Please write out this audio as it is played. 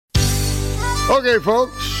Okay,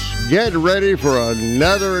 folks, get ready for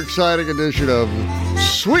another exciting edition of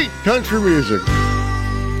Sweet Country Music.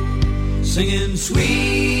 Singing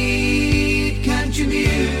sweet country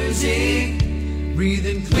music,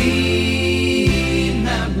 breathing clean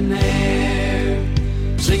mountain air.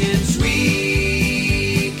 Singing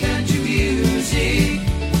sweet country music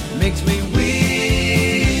makes me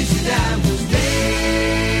wish that I was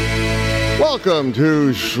there. Welcome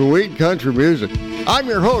to Sweet Country Music. I'm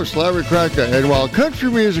your host, Larry Kraka, and while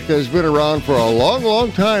country music has been around for a long,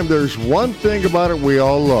 long time, there's one thing about it we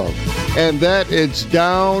all love, and that it's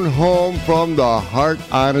down home from the heart,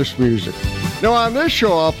 honest music. Now, on this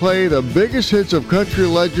show, I'll play the biggest hits of country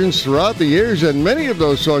legends throughout the years, and many of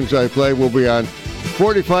those songs I play will be on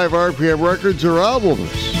 45 RPM records or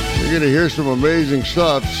albums. You're going to hear some amazing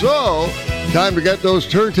stuff, so time to get those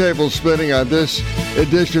turntables spinning on this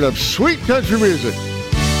edition of Sweet Country Music.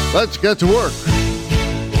 Let's get to work.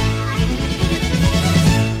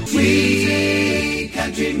 Sweet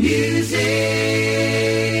country music.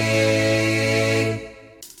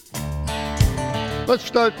 Let's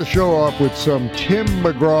start the show off with some Tim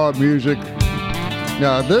McGraw music.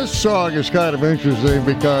 Now, this song is kind of interesting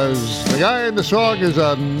because the guy in the song is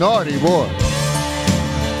a naughty boy.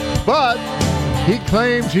 But he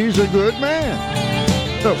claims he's a good man.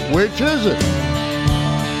 So which is it?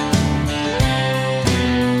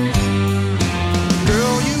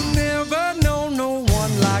 Girl, you never know no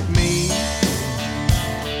one like me.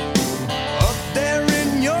 Up there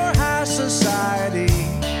in your high society.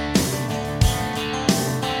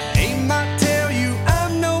 They might tell you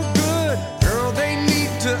I'm no good. Girl, they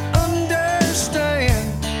need to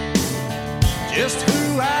understand just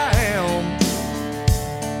who I am.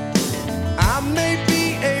 I may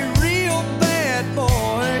be a real bad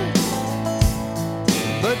boy,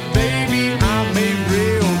 but baby, I'm a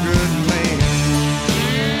real good man.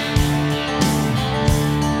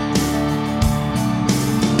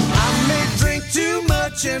 I may drink too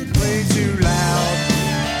much and play too loud,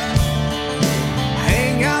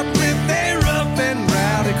 hang out with a rough and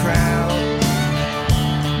rowdy crowd.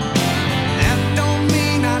 That don't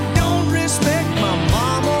mean I don't respect my mom.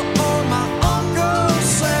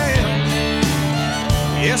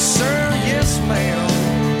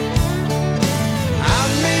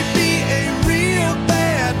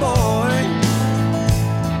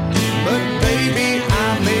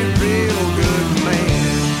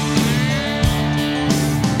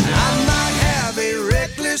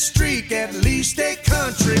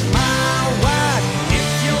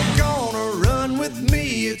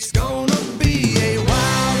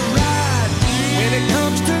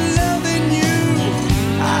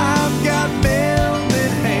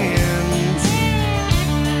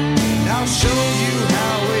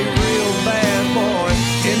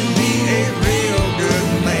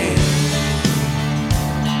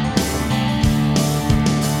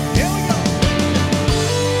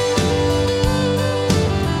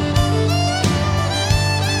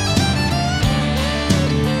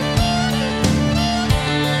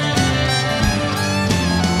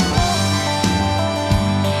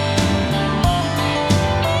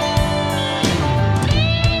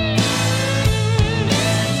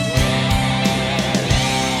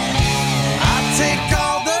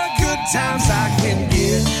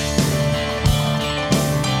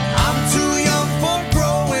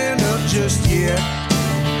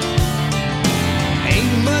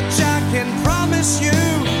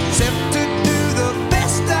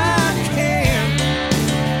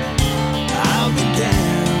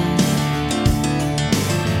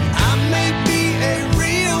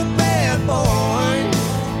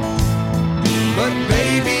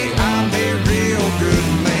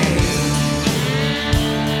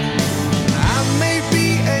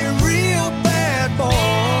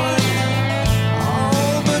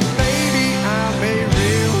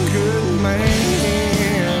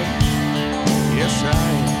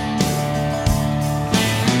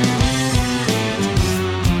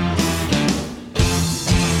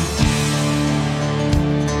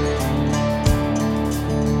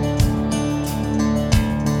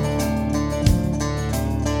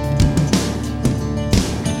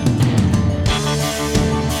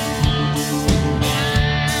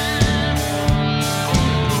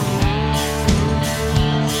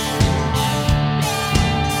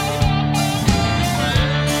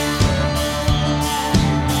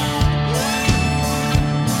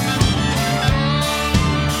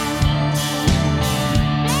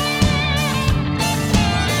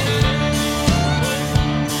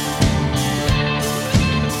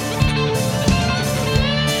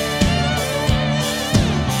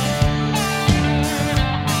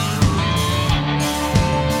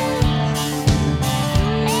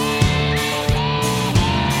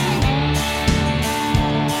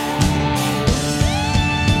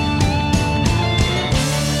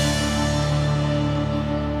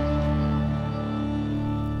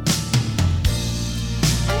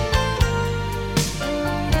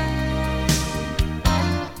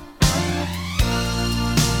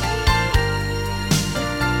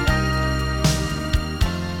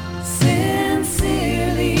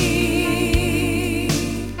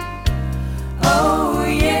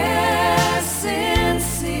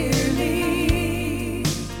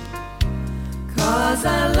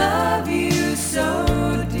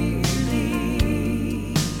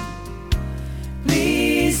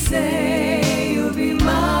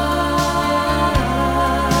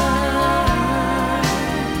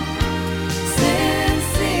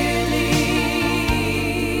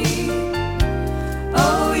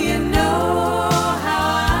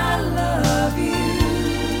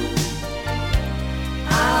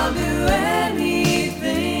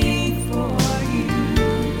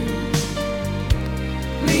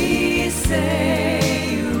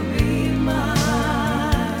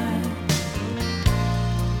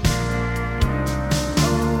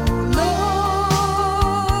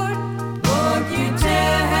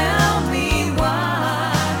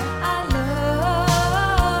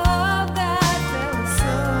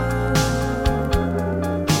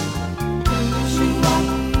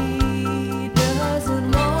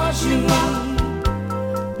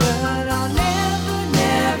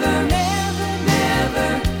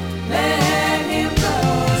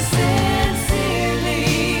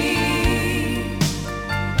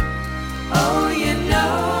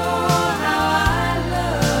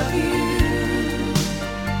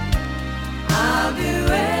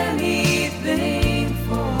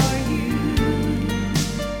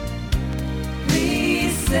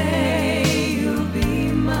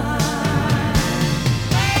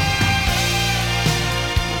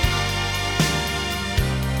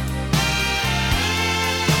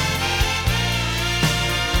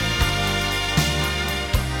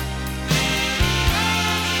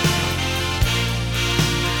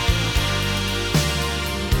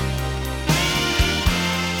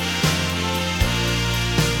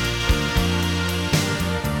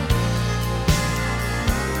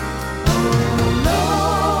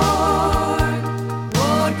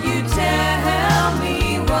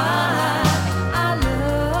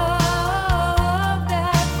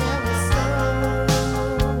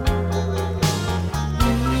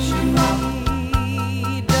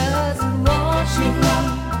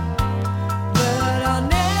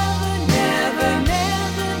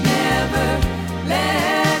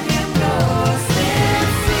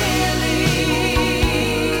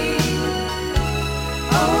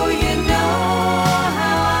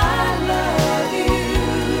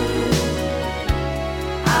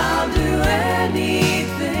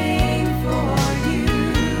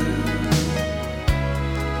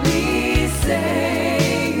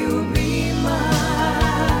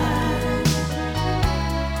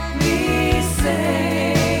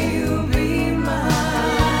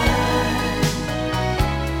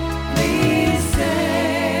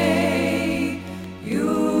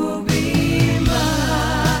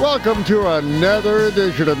 welcome to another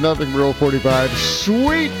edition of Nothing Real 45,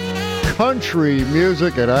 sweet country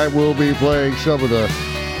music, and I will be playing some of the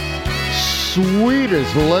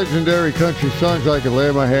sweetest legendary country songs I can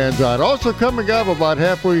lay my hands on. Also coming up about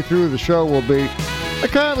halfway through the show will be a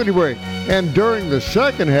comedy break, and during the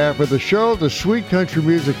second half of the show, the Sweet Country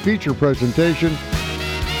Music feature presentation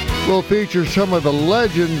will feature some of the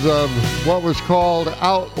legends of what was called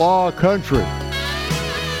outlaw country.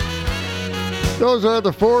 Those are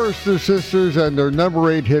the Forrester Sisters and their number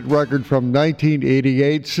 8 hit record from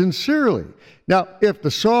 1988, Sincerely. Now, if the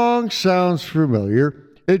song sounds familiar,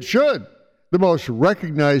 it should. The most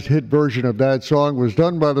recognized hit version of that song was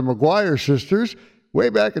done by the McGuire Sisters way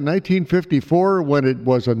back in 1954 when it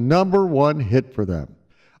was a number 1 hit for them.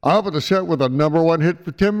 I opened the set with a number 1 hit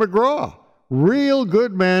for Tim McGraw, Real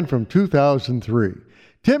Good Man from 2003.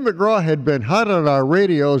 Tim McGraw had been hot on our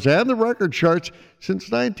radios and the record charts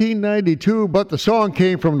since 1992, but the song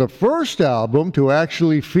came from the first album to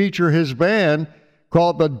actually feature his band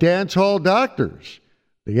called the Dance Hall Doctors.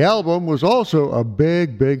 The album was also a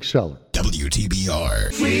big, big seller.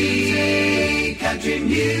 WTBR. Sweet country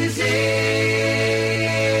music.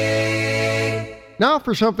 Now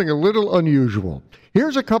for something a little unusual.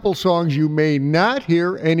 Here's a couple songs you may not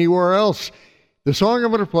hear anywhere else. The song I'm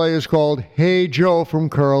going to play is called Hey Joe from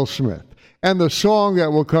Carl Smith. And the song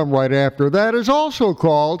that will come right after that is also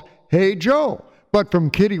called Hey Joe, but from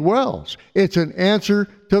Kitty Wells. It's an answer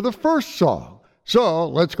to the first song. So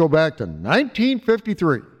let's go back to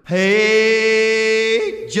 1953.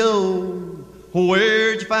 Hey, Joe,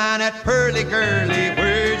 where'd you find that pearly girly?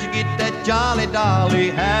 Where'd you get that jolly dolly?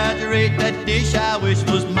 How'd you rate that dish I wish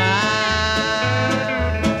was mine?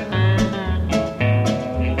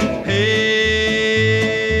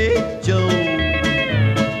 Hey, Joe,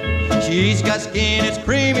 she's got skin that's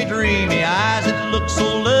creamy, dreamy, eyes that look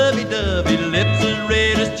so lovey-dovey, lips as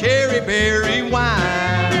red as cherry berry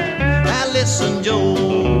wine. Now listen,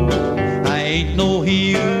 Joe, I ain't no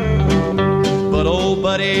heel, but oh,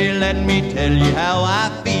 buddy, let me tell you how I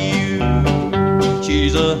feel.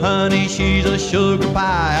 She's a honey, she's a sugar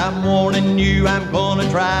pie. I'm warning you, I'm gonna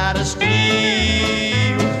try to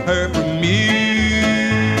steal her from you.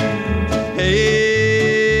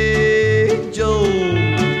 Hey, Joe,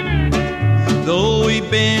 though we've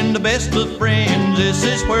been the best of friends, this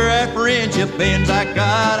is where our friendship ends. I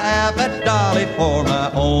gotta have that dolly for my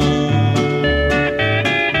own.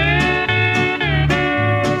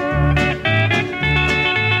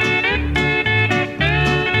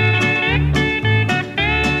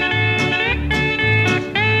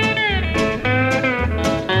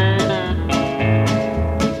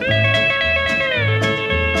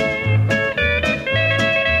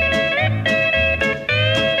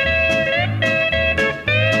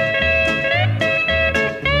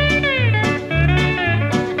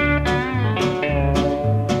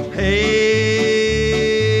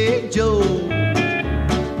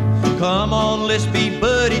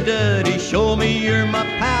 Show me you're my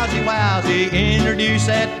palsy wowsy. Introduce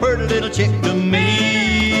that pretty little chick to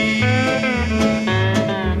me.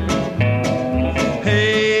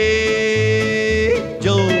 Hey,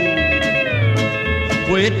 Joe,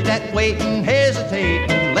 quit that waiting,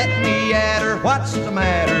 hesitating. Let me at her, what's the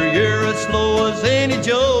matter? You're as slow as any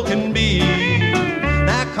Joe can be.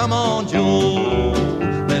 Now come on, Joe,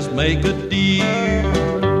 let's make a deal.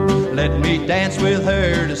 Let me dance with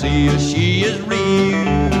her to see if she is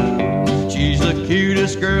real. She's the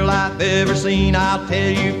cutest girl I've ever seen. I'll tell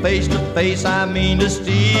you face to face, I mean to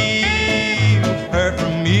steal her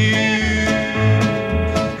from you.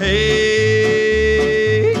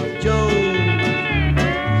 Hey, Joe,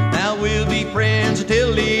 now we'll be friends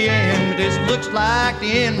until the end. This looks like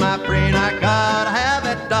the end, my friend. I gotta have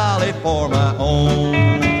that dolly for my own.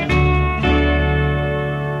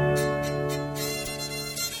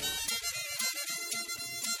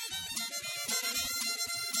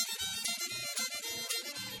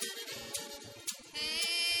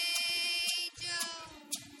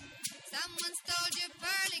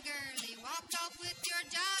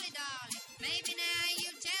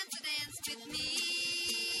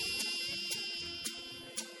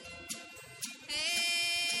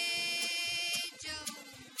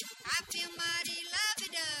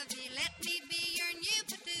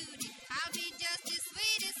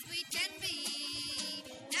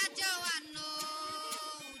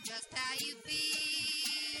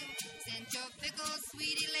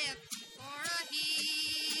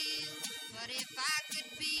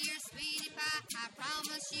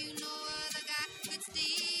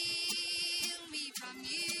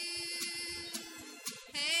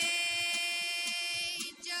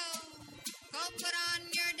 Put on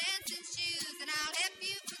your dancing shoes and I'll help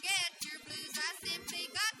you forget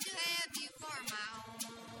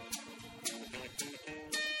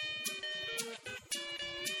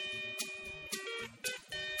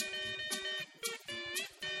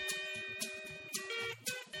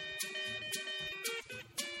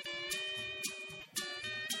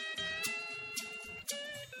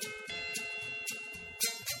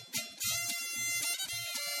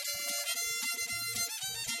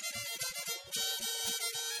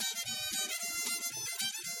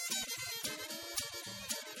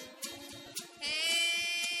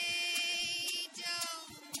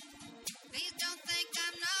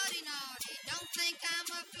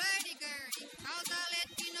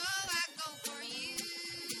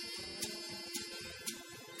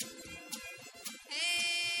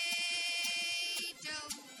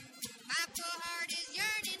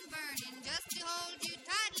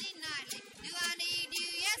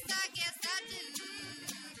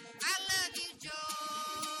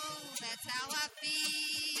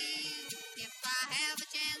have a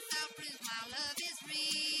chance, I'll prove my love is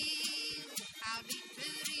real. I'll be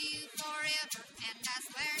true to you forever, and I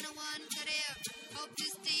swear no one could ever hope to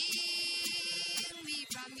steal me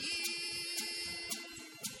from you.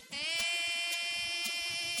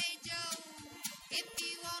 Hey, Joe, if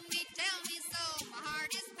you want me, tell me so. My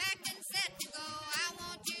heart is packed and set to go. I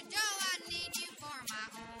want you, Joe, I need you for my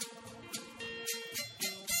own.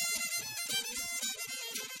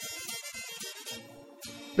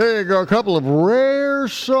 There you go, a couple of rare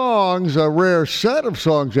songs, a rare set of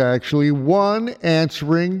songs actually, one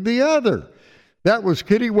answering the other. That was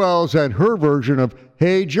Kitty Wells and her version of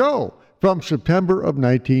Hey Joe from September of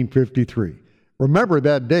 1953. Remember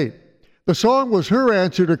that date. The song was her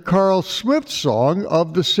answer to Carl Smith's song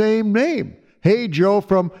of the same name, Hey Joe,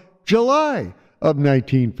 from July of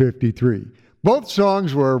 1953. Both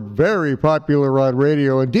songs were very popular on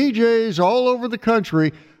radio, and DJs all over the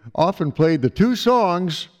country often played the two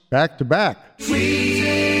songs back to back.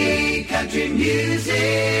 Sweet country music.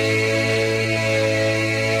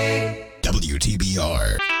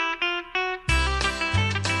 WTBR.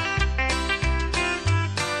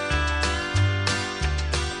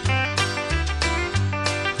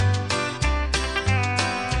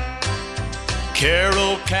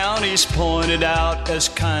 Carroll County's pointed out as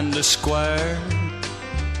kinda square.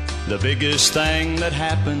 The biggest thing that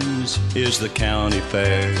happens is the county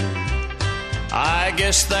fair. I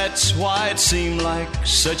guess that's why it seemed like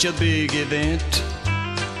such a big event.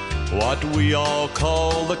 What we all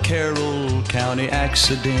call the Carroll County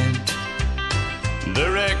accident. The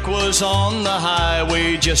wreck was on the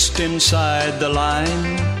highway just inside the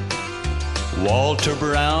line. Walter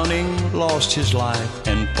Browning lost his life,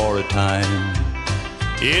 and for a time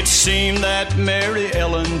it seemed that Mary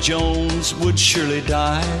Ellen Jones would surely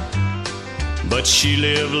die. But she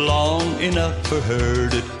lived long enough for her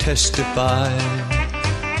to testify.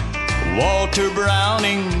 Walter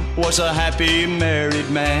Browning was a happy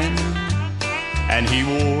married man, and he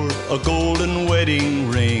wore a golden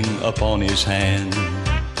wedding ring upon his hand.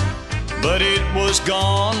 But it was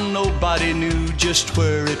gone, nobody knew just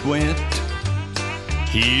where it went.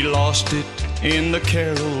 He lost it in the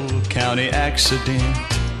Carroll County accident.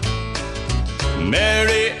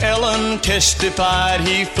 Mary Ellen testified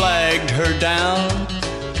he flagged her down,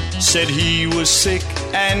 said he was sick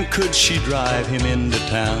and could she drive him into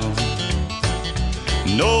town.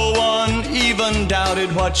 No one even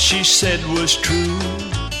doubted what she said was true,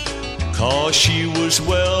 'cause she was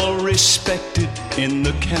well respected in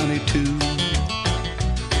the county too.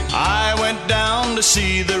 I went down to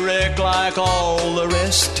see the wreck like all the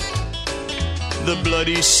rest. The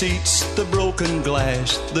bloody seats, the broken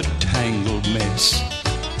glass, the tangled mess.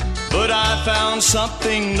 But I found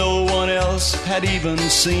something no one else had even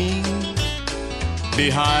seen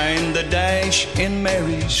behind the dash in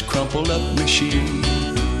Mary's crumpled up machine.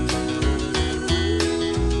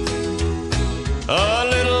 A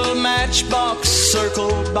little matchbox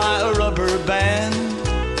circled by a rubber band,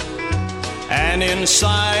 and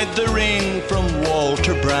inside the ring from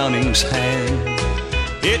Walter Browning's hand.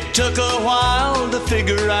 It took a while to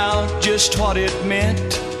figure out just what it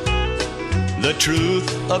meant, the truth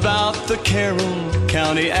about the Carroll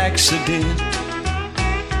County accident.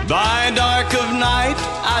 By dark of night,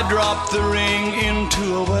 I dropped the ring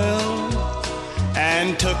into a well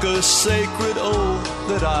and took a sacred oath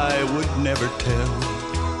that I would never tell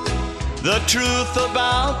the truth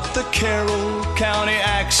about the Carroll County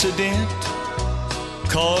accident.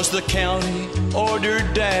 'Cause the county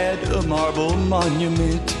ordered Dad a marble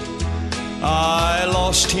monument. I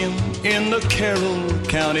lost him in the Carroll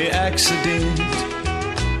County accident.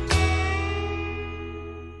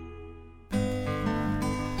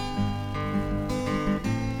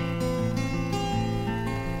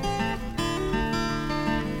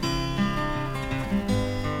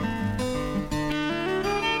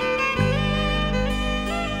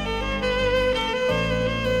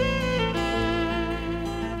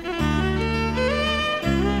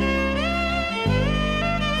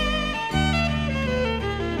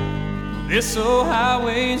 This old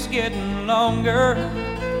highway's getting longer.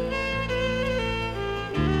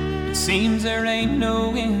 It seems there ain't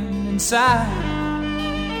no end in sight.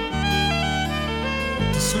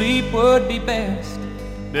 To sleep would be best,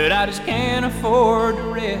 but I just can't afford to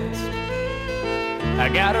rest. I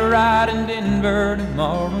got a ride in Denver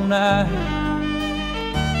tomorrow night.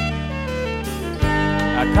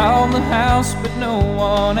 I called the house, but no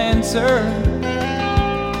one answered.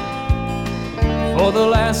 For the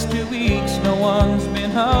last 2 weeks, no one's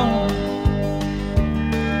been home.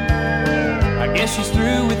 I guess she's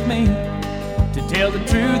through with me. To tell the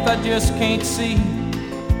truth, I just can't see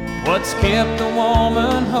What's kept a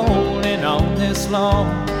woman holding on this long?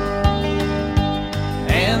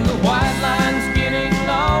 And the white line's getting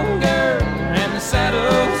longer, and the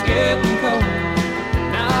saddle's getting cold.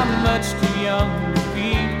 Now I'm much too young to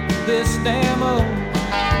feel this damn old.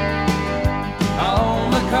 All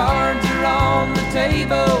my cards are on the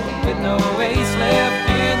table with no ace left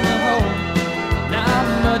in the hole. Now I'm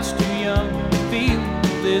much too young to feel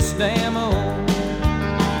this damn old.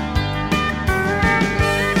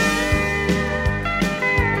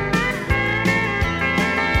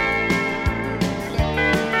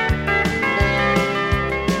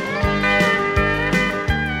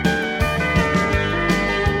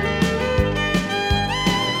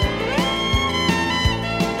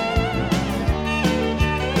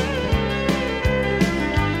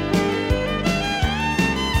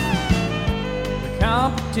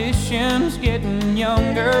 Competition's getting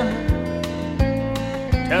younger,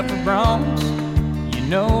 tougher broncs, you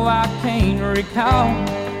know I can't recall.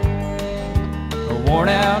 A worn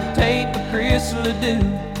out tape of Chris Ledoux,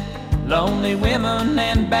 lonely women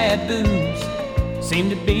and bad booze seem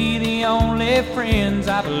to be the only friends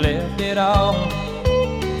I've left at all.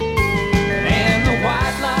 And the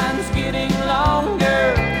white line's getting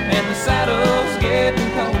longer, and the saddle's getting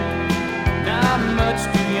cold. Now I'm much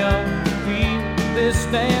too young this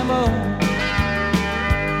damn old.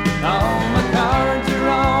 All my cards are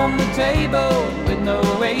on the table with no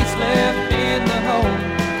ace left in the hole.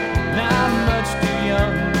 Now I'm much too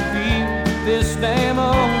young to feel this damn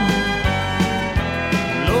old.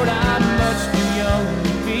 Lord, I'm much too young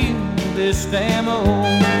to feel this damn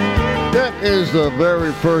old. That is the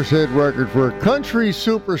very first hit record for country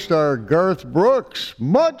superstar Garth Brooks.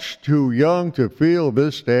 Much too young to feel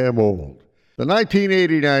this damn old. The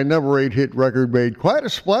 1989 number 8 hit record made quite a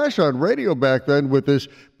splash on radio back then with this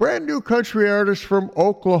brand new country artist from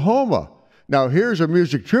Oklahoma. Now here's a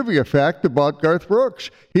music trivia fact about Garth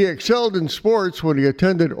Brooks. He excelled in sports when he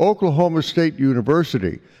attended Oklahoma State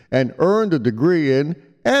University and earned a degree in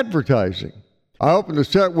advertising. I opened the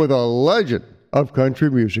set with a legend of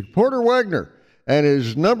country music, Porter Wagoner, and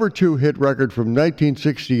his number 2 hit record from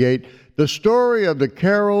 1968, The Story of the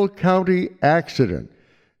Carroll County Accident.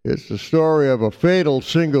 It's the story of a fatal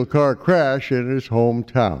single-car crash in his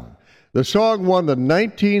hometown. The song won the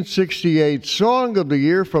 1968 Song of the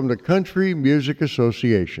Year from the Country Music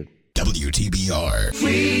Association. WTBR.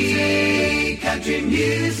 Free country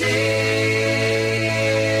music.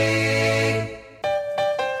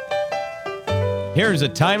 Here's a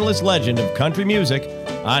timeless legend of country music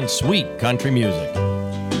on Sweet Country Music.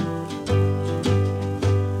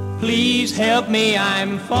 Please help me,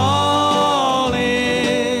 I'm falling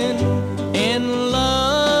in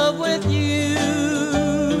love with you.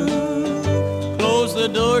 Close the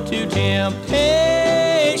door to temptation.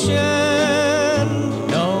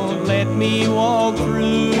 Don't let me walk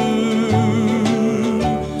through.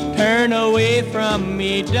 Turn away from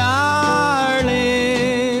me, darling.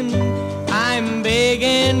 I'm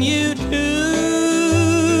begging you to.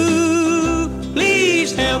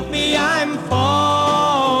 Please help me, I'm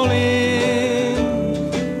falling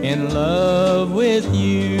in love with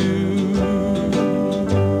you.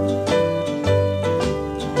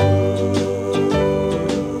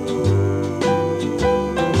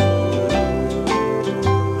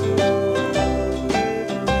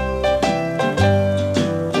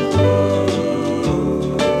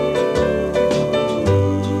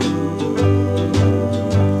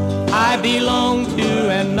 I belong to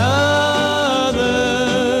another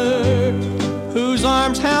whose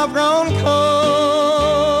arms have grown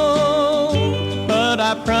cold, but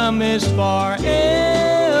I promise forever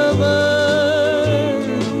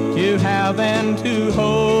to have and to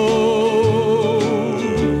hold.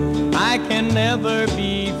 I can never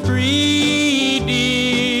be free,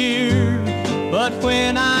 dear, but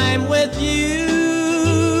when I'm with you,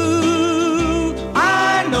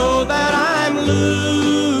 I know that I'm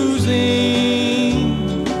losing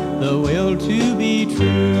the will to be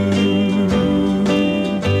true.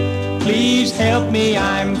 Please help me,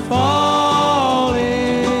 I'm falling,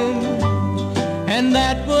 and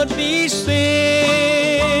that would be sin.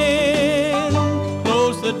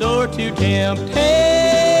 Close the door to temptation.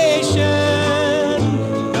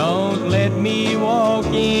 Don't let me walk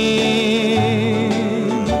in,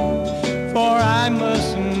 for I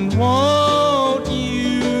mustn't want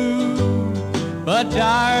you, but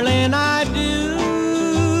darling, I do.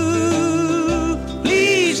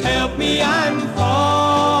 Please help me, I'm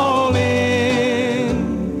falling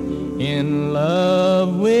in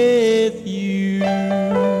love with you.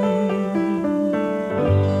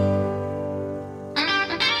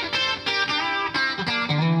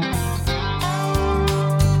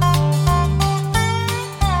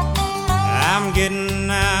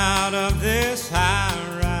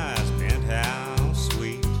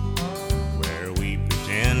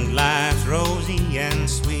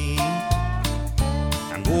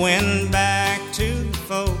 going back to the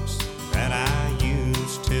folks that I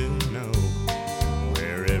used to know,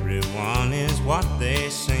 where everyone is what they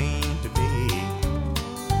seem to be,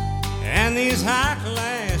 and these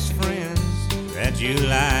high-class friends that you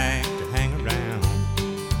like to hang around.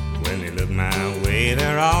 When they look my way,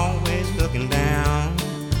 they're always looking down.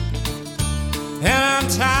 And I'm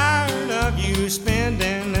tired of you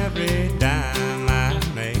spending every dime I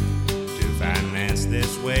make to finance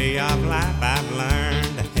this way of life I've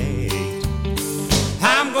learned to hate.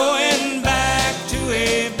 I'm going back to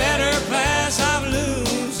a better class of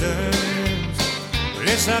losers.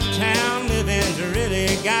 This uptown living's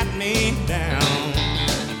really got me down.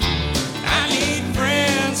 I need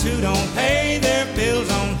friends who don't pay their bills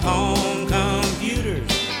on home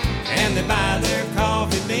computers, and they buy their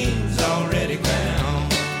coffee beans already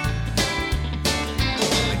ground.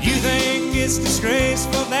 But you think it's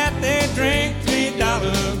disgraceful that they drink $3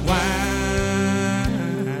 wine.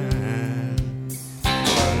 But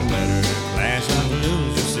a better class of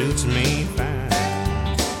loser suits me fine.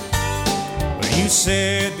 But you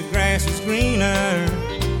said the grass was greener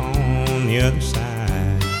on the other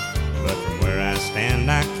side, but from where I stand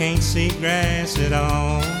I can't see grass at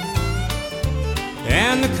all.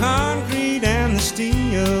 And the concrete and the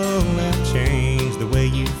steel have changed the way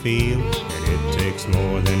you feel, and it takes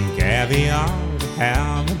more than caviar to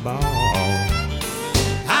have a ball.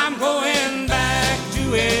 I'm going back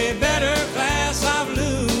to a better class of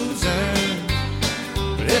losers.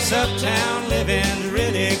 This uptown living's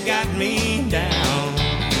really got me down.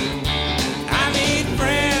 I need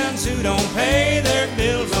friends who don't pay their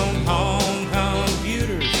bills on home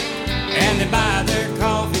computers, and they buy their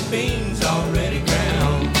coffee beans already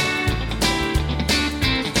ground.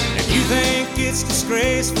 If you think it's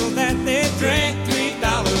disgraceful that they drink $3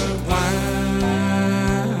 wine,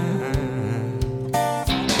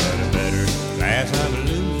 but a better class of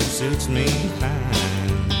loser suits me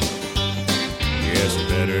fine. Yes, a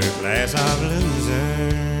better class of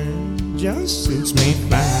loser just suits me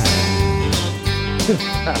fine.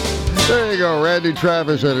 There you go, Randy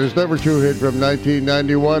Travis and his number 2 hit from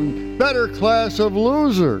 1991, Better Class of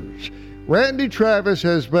Losers. Randy Travis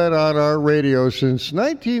has been on our radio since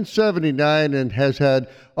 1979 and has had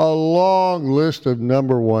a long list of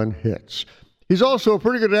number 1 hits. He's also a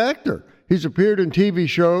pretty good actor. He's appeared in TV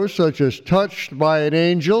shows such as Touched by an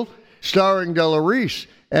Angel, starring Della Reese,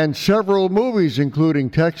 and several movies including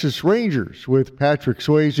Texas Rangers with Patrick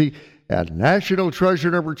Swayze and National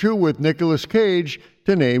Treasure number 2 with Nicolas Cage,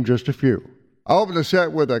 to name just a few. I open the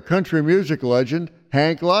set with a country music legend,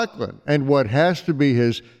 Hank Locklin, and what has to be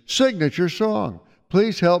his signature song,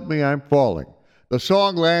 Please Help Me, I'm Falling. The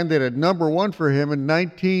song landed at number 1 for him in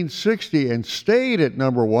 1960 and stayed at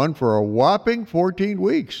number 1 for a whopping 14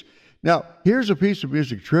 weeks. Now, here's a piece of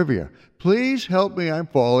music trivia. Please Help Me, I'm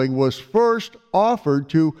Falling was first offered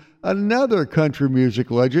to another country music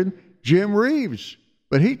legend, Jim Reeves,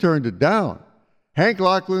 but he turned it down. Hank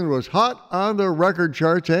Locklin was hot on the record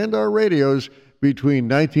charts and our radios between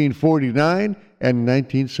 1949 and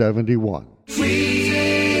 1971.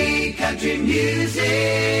 Sweet country music.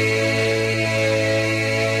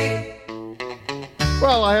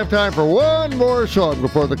 Well, I have time for one more song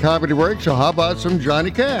before the comedy break, so how about some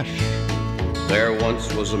Johnny Cash? There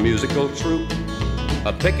once was a musical troupe,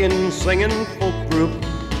 a pickin', singin' folk group.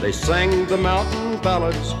 They sang the mountain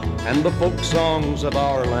ballads and the folk songs of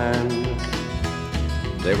our land.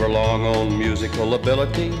 They were long on musical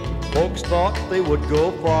ability. Folks thought they would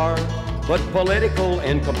go far, but political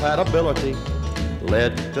incompatibility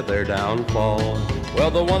led to their downfall.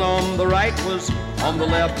 Well, the one on the right was on the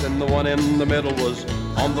left, and the one in the middle was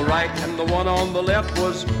on the right, and the one on the left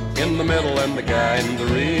was in the middle, and the guy in the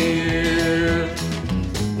rear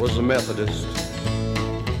was a Methodist.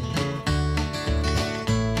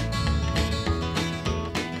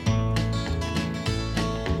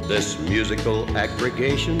 This musical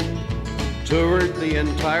aggregation toured the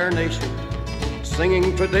entire nation,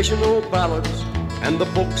 singing traditional ballads and the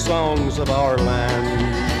folk songs of our land.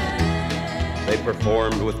 They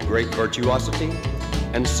performed with great virtuosity,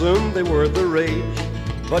 and soon they were the rage,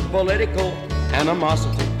 but political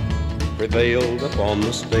animosity prevailed upon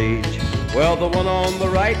the stage. Well, the one on the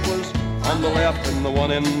right was on the left, and the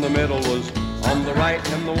one in the middle was on the right,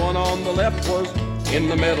 and the one on the left was in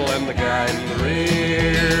the middle, and the guy in the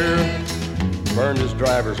rear burned his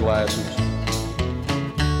driver's license.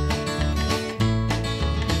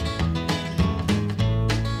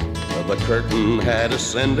 The curtain had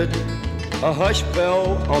ascended, a hush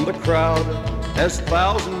fell on the crowd as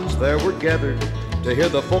thousands there were gathered to hear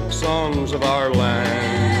the folk songs of our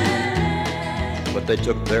land. But they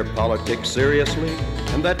took their politics seriously,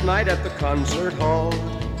 and that night at the concert hall,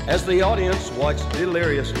 As the audience watched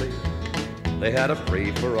deliriously, they had a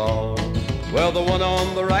free-for-all. Well, the one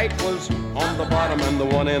on the right was on the bottom, and the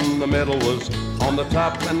one in the middle was on the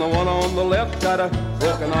top, and the one on the left got a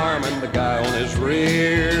broken arm, and the guy on his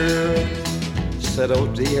rear said, "Oh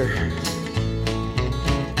dear."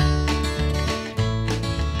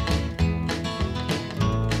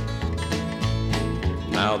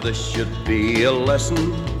 Now this should be a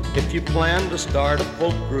lesson if you plan to start a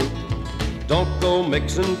folk group. Don't go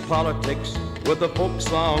mixing politics with the folk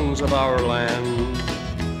songs of our land.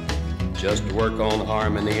 Just work on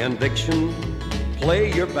harmony and diction,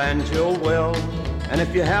 play your banjo well, and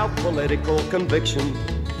if you have political conviction,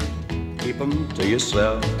 keep them to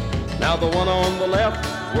yourself. Now the one on the left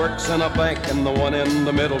works in a bank, and the one in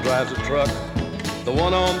the middle drives a truck. The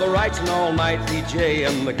one on the right's an all-night DJ,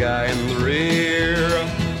 and the guy in the rear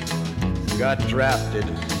got drafted.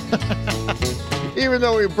 Even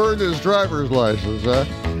though he burned his driver's license, huh?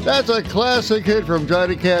 That's a classic hit from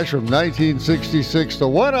Johnny Cash from 1966. The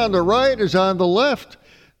one on the right is on the left.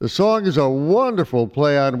 The song is a wonderful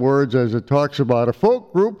play on words as it talks about a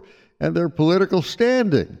folk group and their political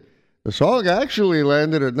standing. The song actually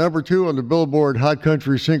landed at number 2 on the Billboard Hot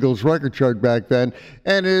Country Singles record chart back then,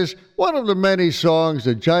 and is one of the many songs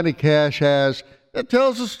that Johnny Cash has that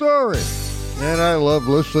tells a story. And I love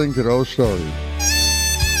listening to those stories.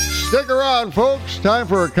 Stick around, folks. Time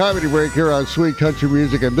for a comedy break here on Sweet Country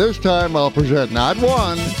Music, and this time I'll present not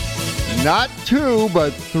 1, not 2,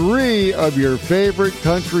 but 3 of your favorite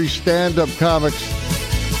country stand-up comics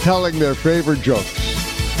telling their favorite jokes.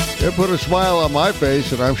 It put a smile on my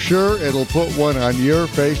face, and I'm sure it'll put one on your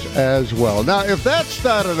face as well. Now, if that's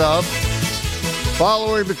not enough,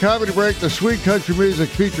 following the comedy break, the Sweet Country Music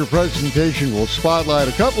feature presentation will spotlight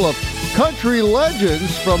a couple of country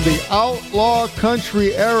legends from the outlaw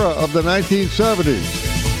country era of the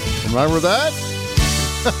 1970s. Remember that?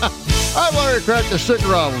 I'm Larry Cracker. Stick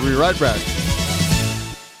around. We'll be right back.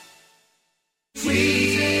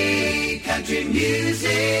 Sweet country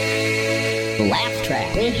music. Laugh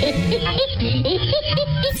track.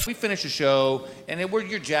 We finish the show, and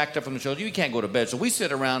you're jacked up from the show. You can't go to bed, so we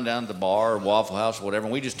sit around down at the bar or Waffle House or whatever,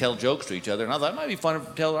 and we just tell jokes to each other. And I thought it might be fun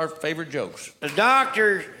to tell our favorite jokes. The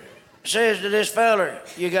doctor says to this feller,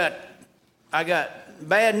 I got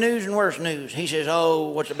bad news and worse news. He says, "Oh,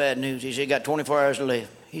 what's the bad news?" He said, "You got 24 hours to live."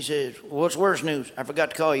 He says, "Well, what's worse news? I forgot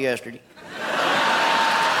to call you yesterday."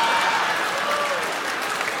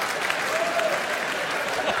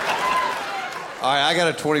 All right, I got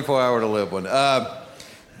a 24-hour to live one.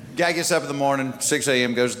 Guy gets up in the morning, 6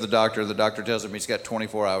 a.m., goes to the doctor. The doctor tells him he's got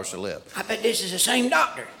 24 hours to live. I bet this is the same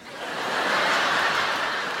doctor.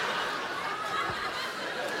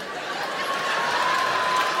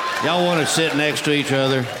 Y'all want to sit next to each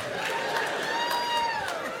other?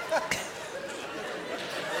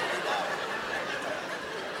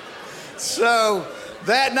 So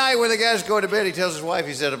that night when the guy's going to bed, he tells his wife,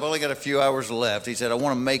 he said, "I've only got a few hours left." He said, "I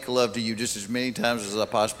want to make love to you just as many times as I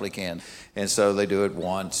possibly can." And so they do it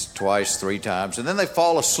once, twice, 3 times, and then they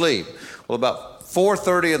fall asleep. Well, about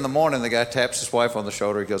 4:30 in the morning, the guy taps his wife on the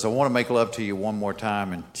shoulder. He goes, "I want to make love to you one more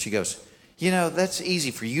time." And she goes, "You know, that's easy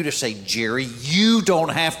for you to say, Jerry. You don't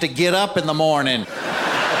have to get up in the morning."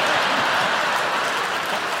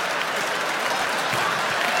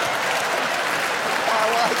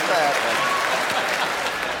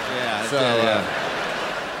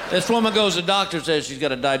 This woman goes to the doctor, says she's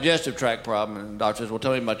got a digestive tract problem, and the doctor says, "Well,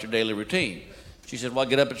 tell me about your daily routine." She said, "Well, I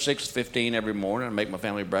get up at 6:15 every morning and make my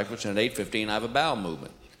family breakfast, and at 8:15 I have a bowel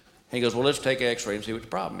movement." He goes, "Well, let's take an x-ray and see what the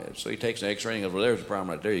problem is." So he takes an x-ray and he goes, "Well, there's the problem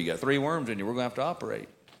right there. You got 3 worms in you. We're going to have to operate."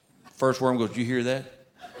 First worm goes, "Did you hear that?"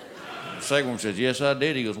 The second worm says, "Yes, I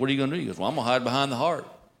did." He goes, "What are you going to do?" He goes, "Well, I'm going to hide behind the heart."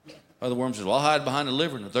 The other worm says, "Well, I'll hide behind the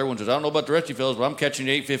liver." And the third one says, "I don't know about the rest of you fellas, but I'm catching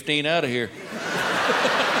the 8:15 out of here."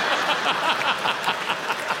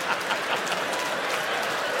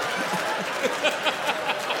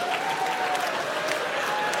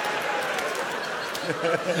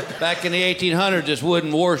 Back in the 1800s, this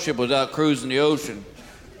wooden warship was out cruising the ocean.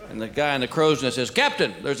 And the guy in the crow's nest says,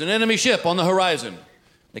 "Captain, there's an enemy ship on the horizon."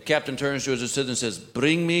 The captain turns to his assistant and says,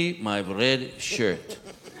 "Bring me my red shirt."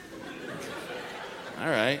 All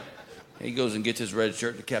right. He goes and gets his red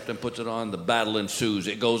shirt. The captain puts it on. The battle ensues.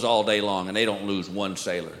 It goes all day long, and they don't lose one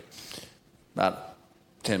sailor. About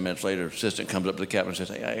 10 minutes later, the assistant comes up to the captain and says,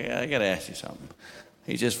 "Hey, I got to ask you something."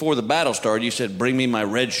 He says, "Before the battle started, you said, 'Bring me my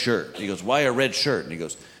red shirt.'" He goes, "Why a red shirt?" And he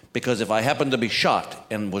goes, "Because if I happened to be shot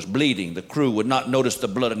and was bleeding, the crew would not notice the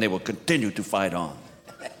blood and they would continue to fight on."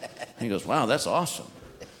 He goes, "Wow, that's awesome."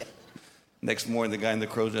 Next morning, the guy in the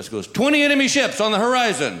crow's nest goes, 20 enemy ships on the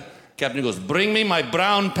horizon." Captain goes, "Bring me my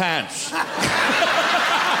brown pants."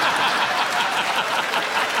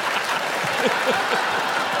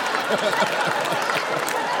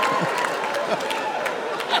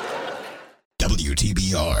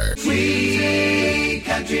 WTBR. Sweet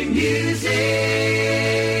country music.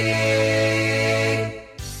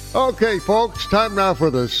 Okay, folks, time now for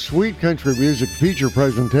the Sweet Country Music feature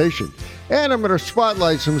presentation. And I'm going to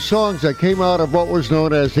spotlight some songs that came out of what was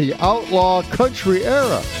known as the outlaw country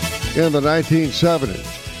era in the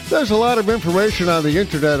 1970s. There's a lot of information on the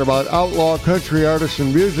internet about outlaw country artists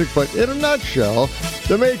and music, but in a nutshell,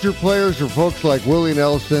 the major players were folks like Willie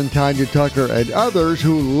Nelson, Tanya Tucker, and others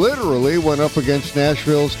who literally went up against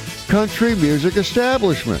Nashville's country music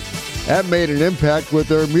establishment and made an impact with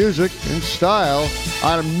their music and style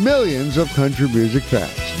on millions of country music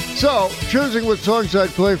fans. So, choosing what songs I'd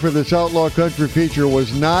play for this outlaw country feature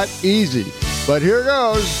was not easy, but here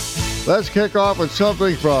goes. Let's kick off with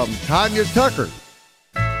something from Tanya Tucker.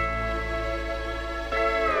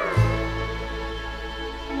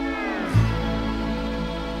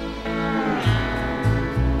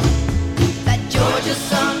 Georgia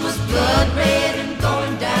sun was blood red and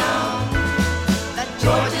going down. That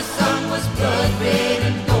Georgia sun was blood red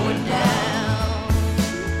and going down.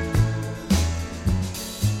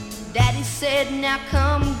 Daddy said, now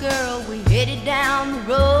come girl, we headed down the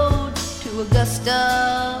road to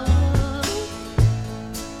Augusta.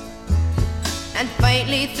 And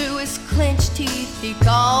faintly through his clenched teeth he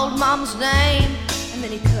called Mama's name and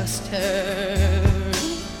then he cussed her.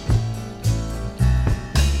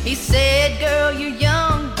 He said, girl, you're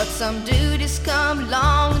young, but some dude has come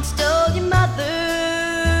along and stole your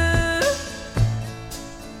mother.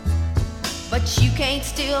 But you can't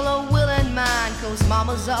steal a willing mind, 'cause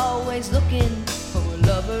Mama's always looking for a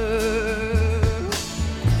lover.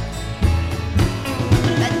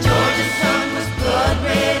 That Georgia sun was blood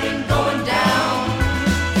red and going down.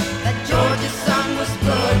 That Georgia sun was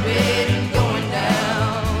blood red and going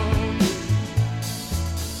down.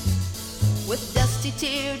 With dusty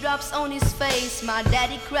teardrops on his face, my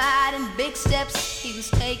daddy cried in big steps he was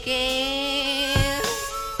taking.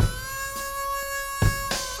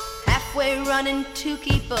 Halfway running to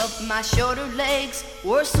keep up, my shorter legs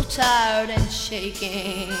were so tired and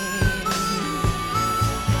shaking.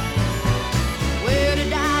 Where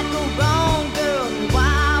did I go wrong, girl?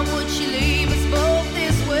 Why would she leave us both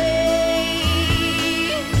this way?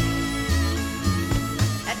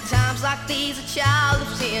 At times like these, a child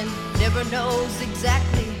of 10 never knows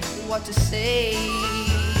exactly what to say.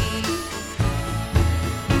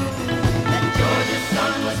 That Georgia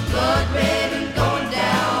sun was blood red and going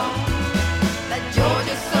down. That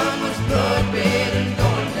Georgia sun was blood red and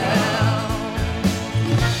going down.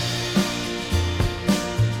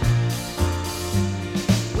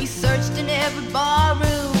 We searched in every bar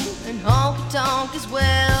room and honky-tonk as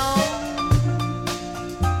well.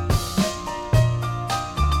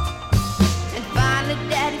 And finally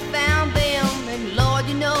Daddy found them, and Lord,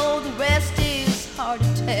 you know the rest is hard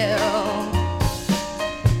to tell.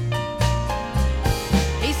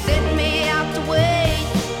 He sent me out to wait,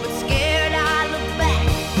 but scared I looked back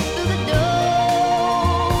through the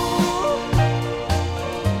door.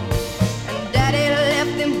 And Daddy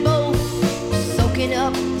left them both soaking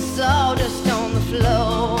up sawdust on the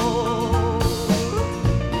floor.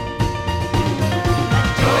 That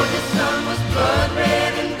Georgia sun was blood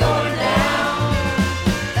red and going down.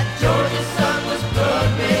 That Georgia sun was blood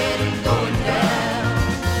red and going down.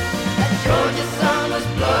 That Georgia sun was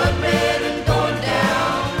blood red and going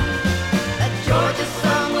down. That Georgia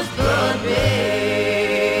sun was blood red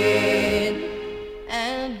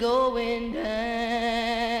and going down.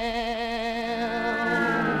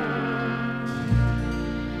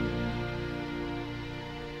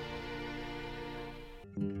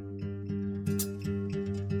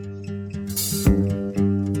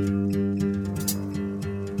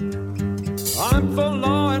 I'm for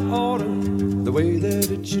law and order, the way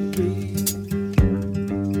that it should be.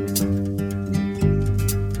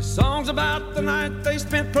 The song's about the night they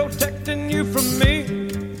spent protecting you from me.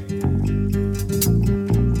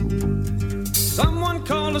 Someone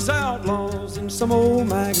called us outlaws in some old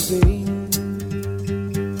magazine.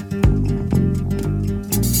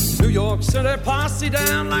 New York sent their posse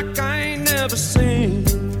down like I ain't never seen.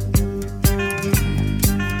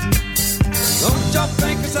 Don't y'all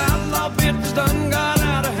think this outlaw bitch done got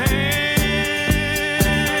out of hand?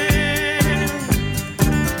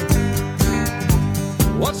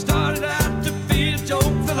 What started out to be a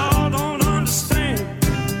joke that all don't understand?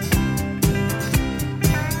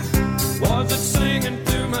 Was it singing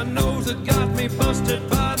through my nose that got me busted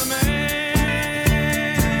by the man?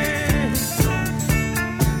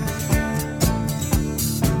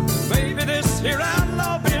 Maybe this here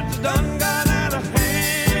outlaw bitch done got out of hand.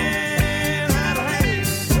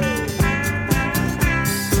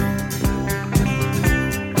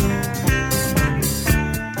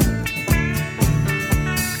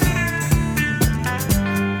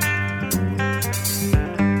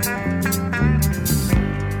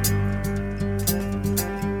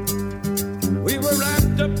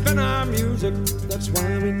 music, that's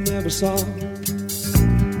why we never saw.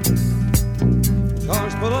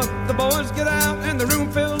 Cars pull up, the boys get out, and the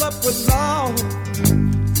room filled up with law.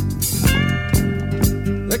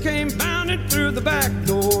 They came bounding through the back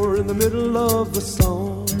door in the middle of the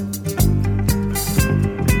song.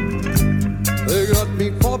 They got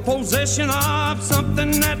me for possession of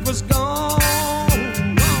something that was gone.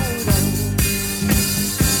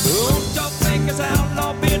 Don't y'all think it's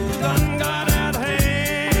outlaw bit done got out of hand?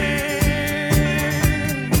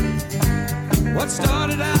 What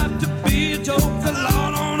started out to be a joke, the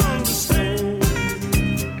law don't understand.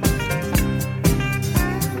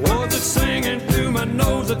 Was it singing through my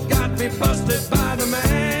nose that got me busted by the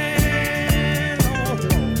man?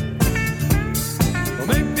 Well,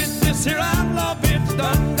 maybe this here outlaw bit's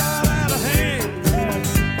done got out of hand.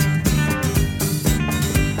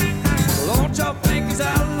 Well, don't y'all think his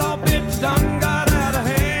outlaw bit's done got out of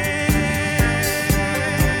hand?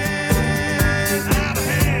 Out of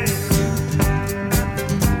hand.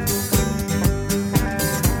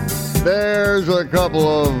 There's a couple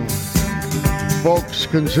of folks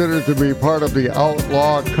considered to be part of the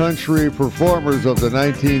outlaw country performers of the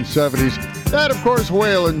 1970s. That, of course,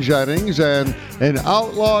 Waylon Jennings, and an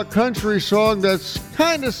outlaw country song that's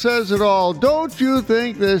kind of says it all. Don't you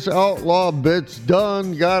think this outlaw bit's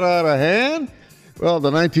done got out of hand? Well, the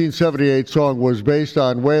 1978 song was based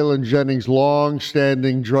on Waylon Jennings'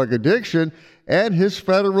 long-standing drug addiction and his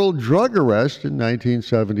federal drug arrest in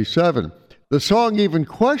 1977. The song even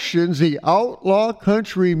questions the outlaw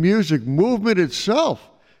country music movement itself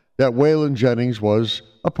that Waylon Jennings was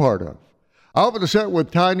a part of. I'll open the set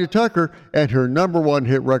with Tanya Tucker and her number one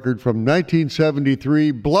hit record from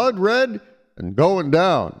 1973, Blood Red and Going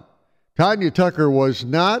Down. Tanya Tucker was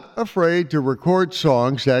not afraid to record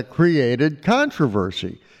songs that created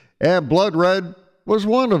controversy, and Blood Red was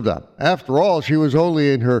one of them. After all, she was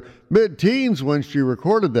only in her mid-teens when she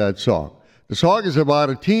recorded that song. The song is about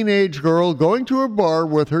a teenage girl going to a bar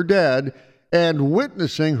with her dad and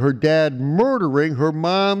witnessing her dad murdering her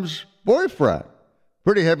mom's boyfriend.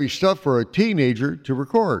 Pretty heavy stuff for a teenager to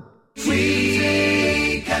record.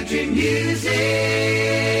 Sweet country music.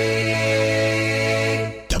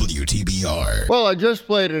 WTBR. Well, I just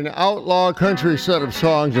played an outlaw country set of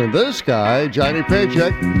songs, and this guy, Johnny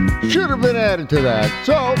Paycheck, should have been added to that.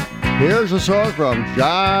 So, here's a song from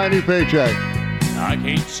Johnny Paycheck. I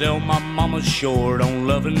can't sell my mama short on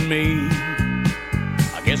loving me.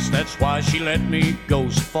 I guess that's why she let me go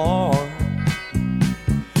so far.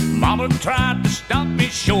 Mama tried to stop me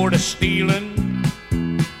short of stealing.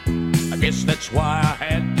 I guess that's why I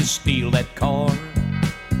had to steal that car.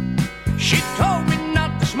 She told me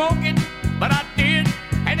not to smoke it, but I did,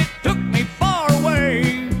 and it took me far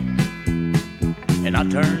away. And I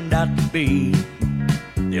turned out to be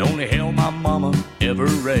the only hell my mama ever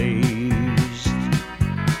raised.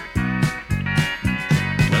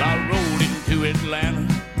 Well, I rode into Atlanta,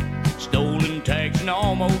 stolen tags and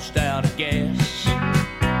almost out of gas.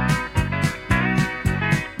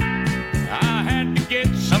 I had to get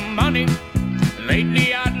some money.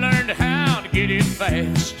 Lately I'd learned how to get it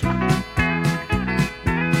fast.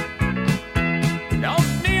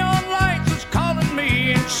 Those neon lights was calling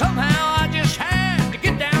me, and somehow I just had to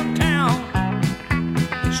get downtown.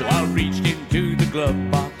 So I reached into the glove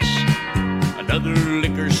box. Another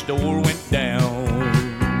liquor store went down.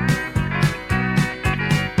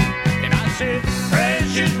 And I said,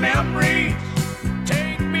 precious memories,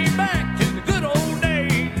 take me back to the good old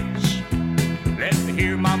days. Let me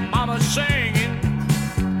hear my mama singing,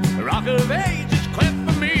 Rock of Ages cleft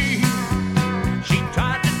for me. She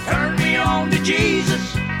tried to turn me on to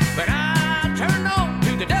Jesus, but I turned on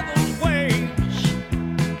to the devil's ways.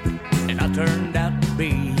 And I turned out to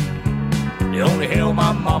be the only hell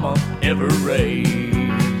my mama ever raised.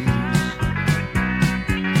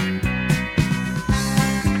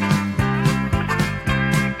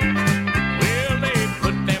 Well, they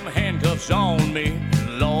put them handcuffs on me,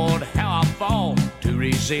 Lord, how I fought to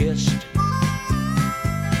resist.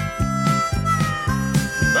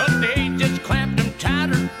 But they just clamped them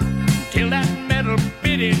tighter till that metal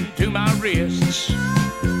bit into my wrists.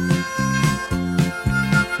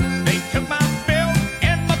 They took my belt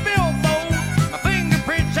and my billfold, my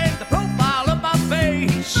fingerprints and the profile of my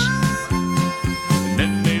face. And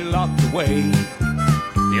then they locked away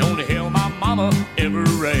the only hell my mama ever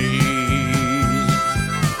raised.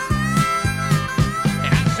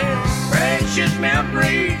 And I said, precious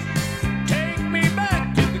memories, take me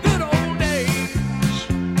back to the good old days.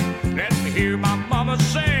 Let me hear my mama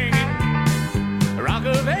singing, Rock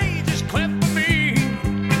of Ages cleft for me.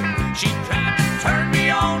 She tried to turn me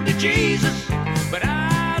on to Jesus, but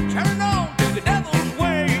I turned on to the devil's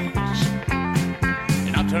ways.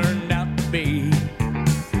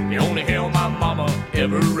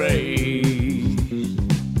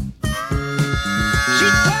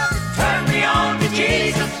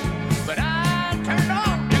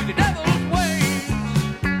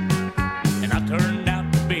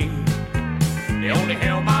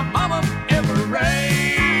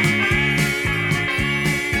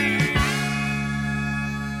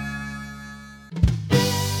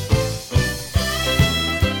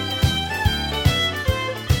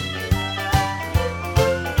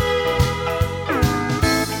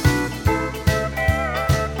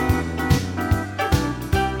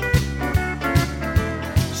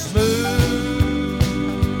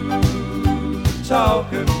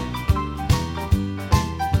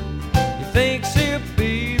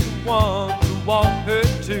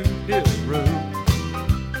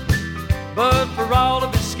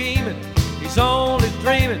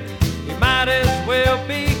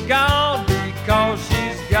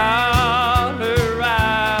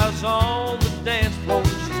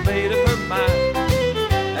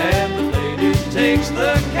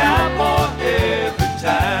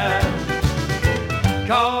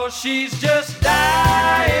 'cause she's just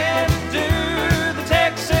dying to do the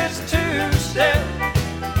Texas two-step.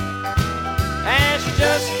 And she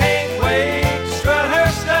just can't wait to strut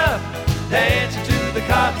her stuff, dancing to the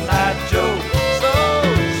Cotton Eye Joe. So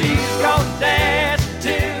she's gonna dance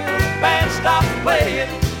till the band stops playing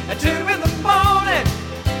at 2 in the morning,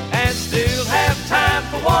 and still have time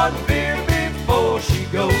for one beer before she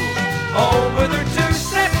goes home with her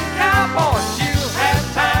two-step cowboy. She'll have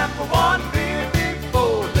time for one beer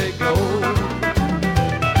before they go.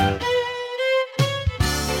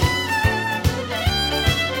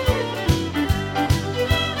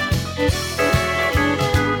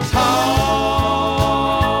 Tall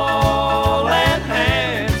and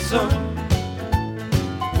handsome,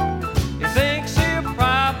 he thinks he'll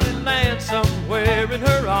probably land somewhere in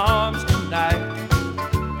her arms tonight.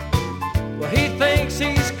 Well, he thinks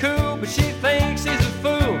he's cool, but she thinks he's a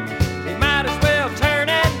fool. He might as well turn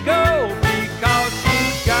and go, because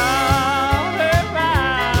she's got her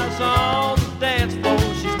eyes on the dance floor.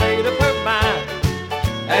 She's made up her mind,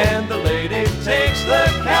 and the lady takes the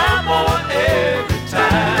cowboy every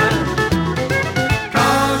time.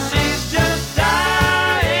 'Cause she's just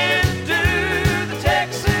dying to do the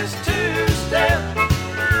Texas two-step,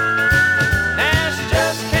 and she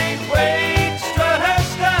just can't wait to strut her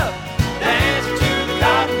stuff, dancing to the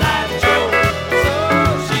Cotton Eye Joe. So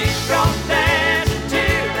she's gonna dance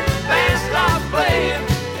till the band stops playing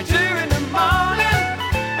at 2 in the morning,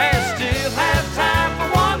 and still have time for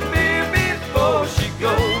one beer before she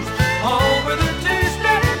goes home with her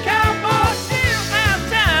two-step cowboy. She'll have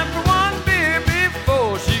time for one beer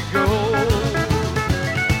before she goes.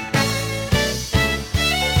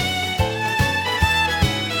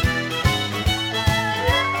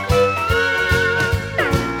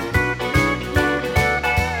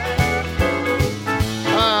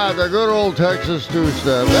 The good old Texas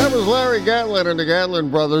two-step. That was Larry Gatlin and the Gatlin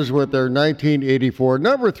Brothers with their 1984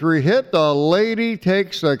 number 3 hit, The Lady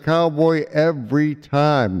Takes the Cowboy Every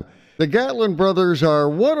Time. The Gatlin Brothers are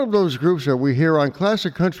one of those groups that we hear on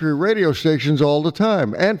classic country radio stations all the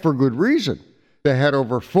time, and for good reason. They had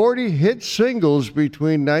over 40 hit singles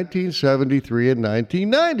between 1973 and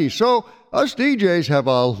 1990, so us DJs have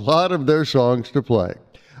a lot of their songs to play.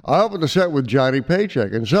 I opened the set with Johnny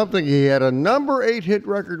Paycheck and something he had a number 8 hit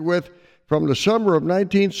record with from the summer of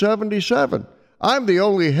 1977. I'm the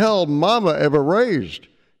Only Hell Mama Ever Raised.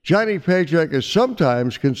 Johnny Paycheck is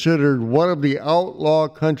sometimes considered one of the outlaw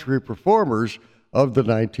country performers of the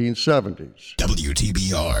 1970s.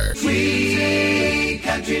 WTBR. Sweet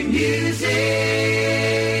country music.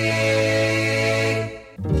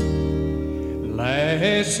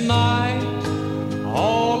 Last night,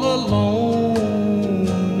 all alone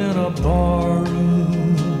in a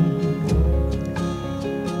barroom,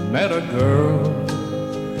 met a girl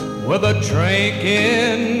with a drink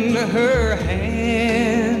in her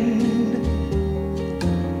hand.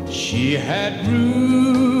 She had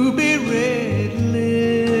ruby red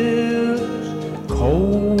lips,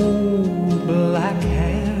 cold black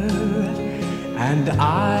hair, and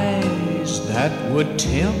eyes that would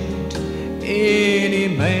tempt any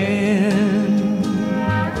man.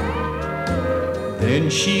 Then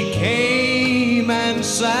she came and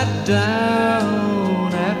sat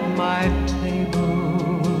down at my table,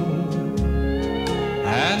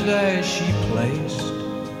 and as she placed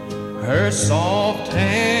her soft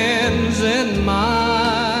hands in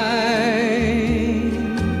mine,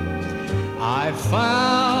 I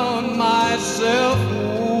found myself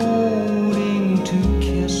wanting to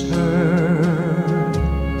kiss her,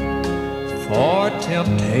 for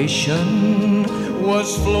temptation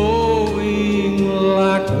was flowing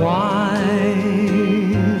like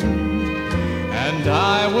wine, and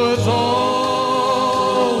I was almost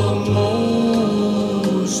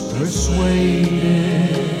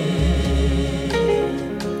persuaded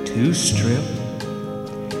to strip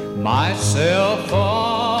myself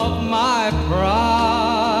of my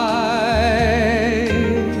pride.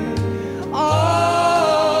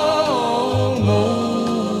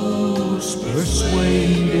 Almost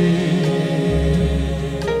persuaded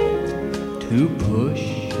to push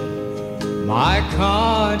my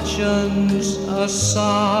conscience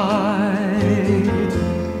aside.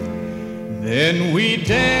 Then we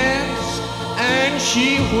danced and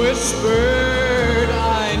she whispered,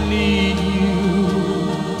 I need you.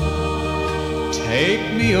 Take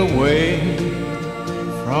me away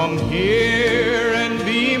from here and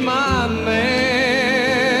be my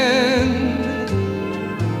man.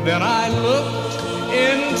 Then I looked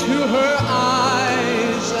into her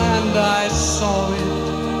eyes and I saw it,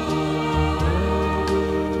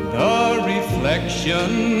 the reflection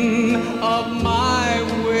of my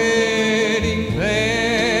wedding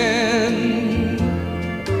band.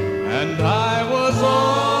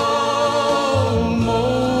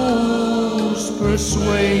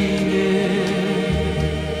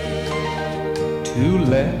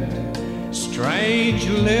 page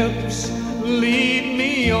lips lead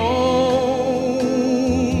me on.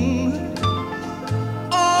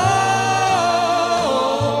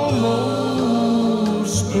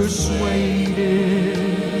 Almost persuaded,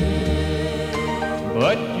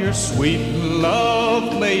 but your sweet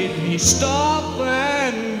love made me stop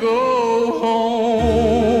and go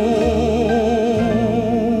home.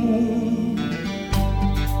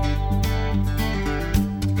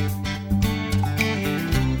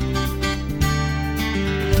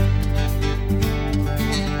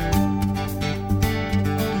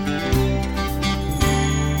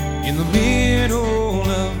 In the middle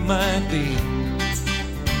of my day,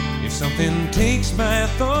 if something takes my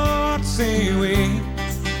thoughts away,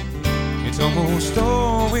 it's almost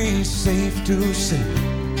always safe to say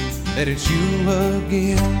that it's you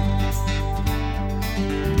again.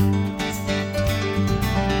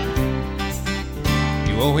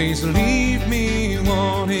 You always leave me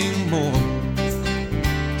wanting more,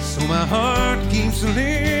 so my heart keeps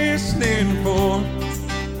listening for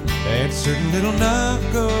that certain little knock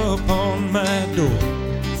upon my door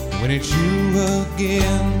when it's you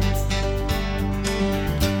again.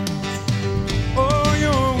 Oh,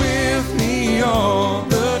 you're with me all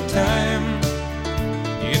the time,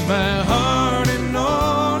 in my heart and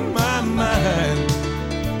on my mind,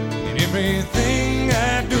 in everything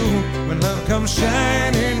I do. When love comes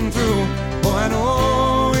shining through, oh, I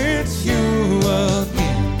know it's you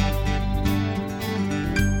again.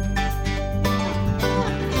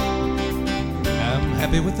 I'm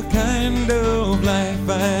happy with the kind of life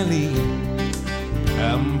I lead.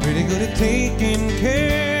 I'm pretty good at taking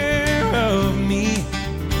care of me.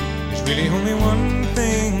 There's really only one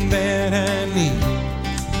thing that I need,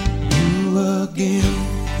 you again.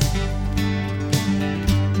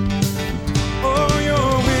 Oh,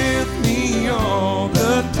 you're with me all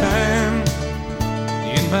the time,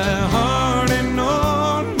 in my heart and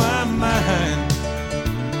on my mind,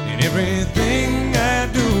 in everything I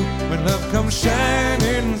do. When love comes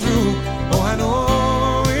shining through, oh, I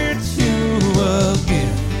know it's you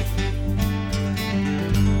again.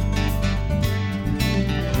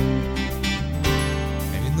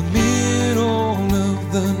 And in the middle of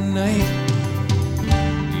the night,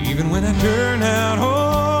 even when I turn out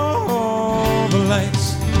all the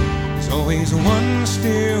lights, there's always one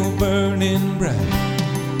still burning bright,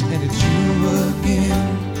 and it's you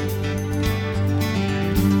again.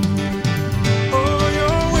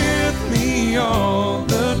 All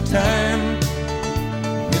the time,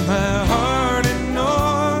 in my heart and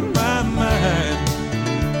on my mind,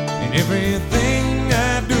 in everything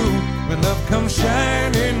I do. When love comes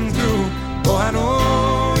shining through, oh, I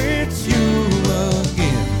know it's you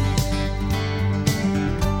again.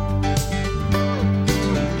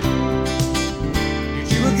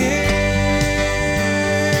 It's you again.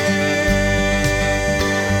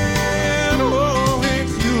 Oh,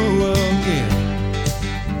 it's you again.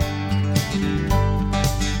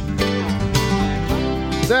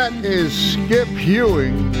 That is Skip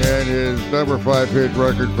Hewing and his number 5 hit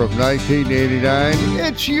record from 1989,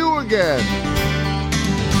 It's You Again.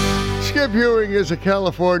 Skip Hewing is a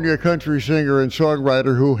California country singer and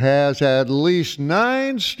songwriter who has at least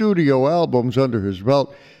 9 studio albums under his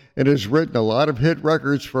belt and has written a lot of hit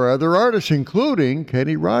records for other artists, including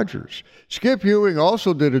Kenny Rogers. Skip Hewing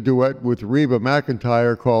also did a duet with Reba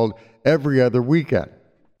McEntire called Every Other Weekend.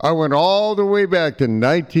 I went all the way back to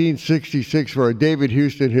 1966 for a David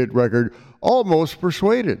Houston hit record, Almost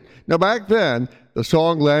Persuaded. Now, back then, the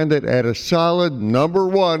song landed at a solid number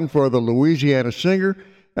 1 for the Louisiana singer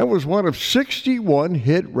and was one of 61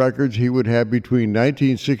 hit records he would have between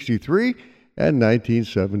 1963 and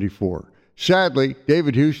 1974. Sadly,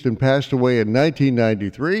 David Houston passed away in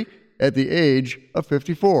 1993 at the age of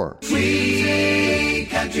 54. Sweet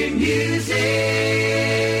country music.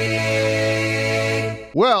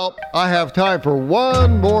 Well, I have time for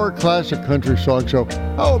one more classic country song, so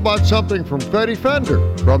how about something from Freddie Fender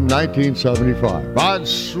from 1975 on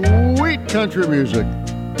Sweet Country Music.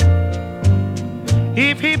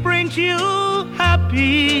 If he brings you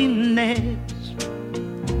happiness,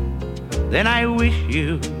 then I wish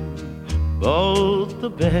you both the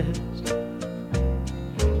best.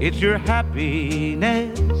 It's your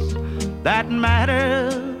happiness that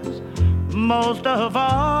matters most of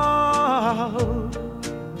all.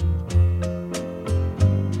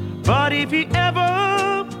 But if he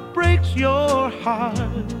ever breaks your heart,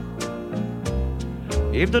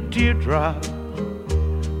 if the teardrop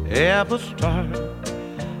ever start,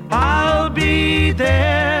 I'll be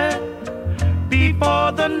there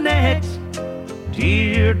before the next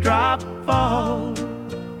teardrop falls.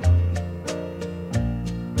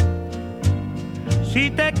 Si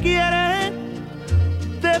te quiere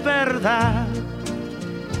verdad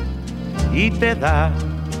y te da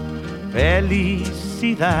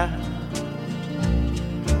felicidad.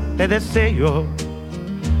 Te deseo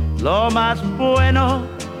lo más bueno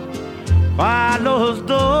para los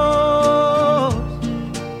dos.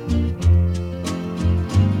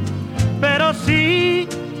 Pero si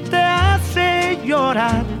te hace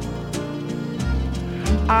llorar,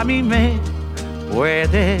 a mí me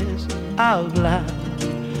puedes hablar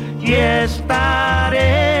y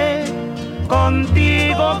estaré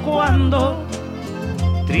contigo cuando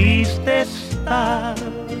triste estás.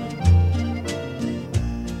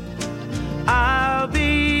 I'll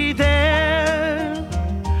be there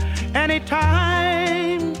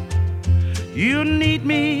anytime you need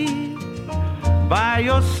me by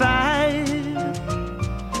your side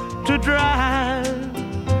to drive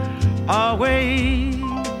away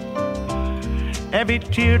every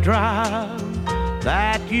teardrop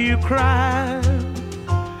that you cry.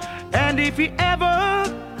 And if he ever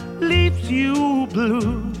leaves you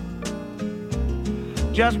blue,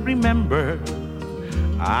 just remember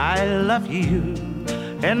I love you,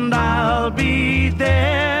 and I'll be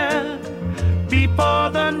there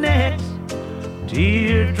before the next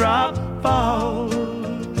teardrop falls.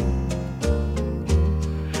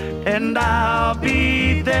 And I'll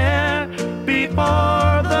be there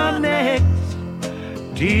before the next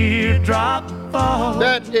teardrop falls.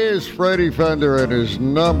 That is Freddie Fender and his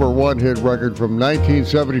number one hit record from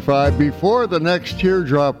 1975, Before the Next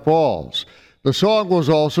Teardrop Falls. The song was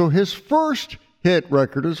also his first hit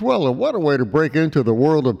record as well, and what a way to break into the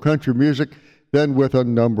world of country music than with a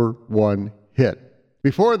number one hit.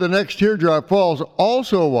 Before the Next Teardrop Falls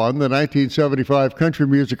also won the 1975 Country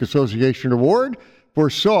Music Association Award for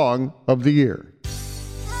Song of the Year.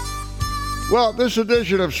 Well, this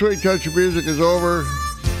edition of Sweet Country Music is over.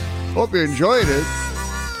 Hope you enjoyed it.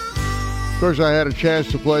 Of course, I had a chance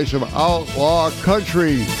to play some outlaw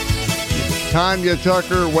country. Tanya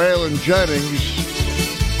Tucker, Waylon Jennings.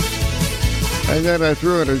 And then I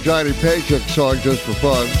threw in a Johnny Paycheck song just for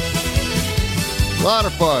fun. A lot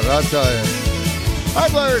of fun, I'll tell you.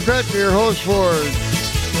 I'm Larry Cracker, your host for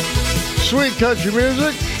Sweet Country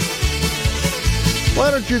Music. Why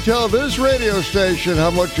don't you tell this radio station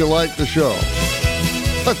how much you like the show?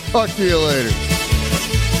 I'll talk to you later.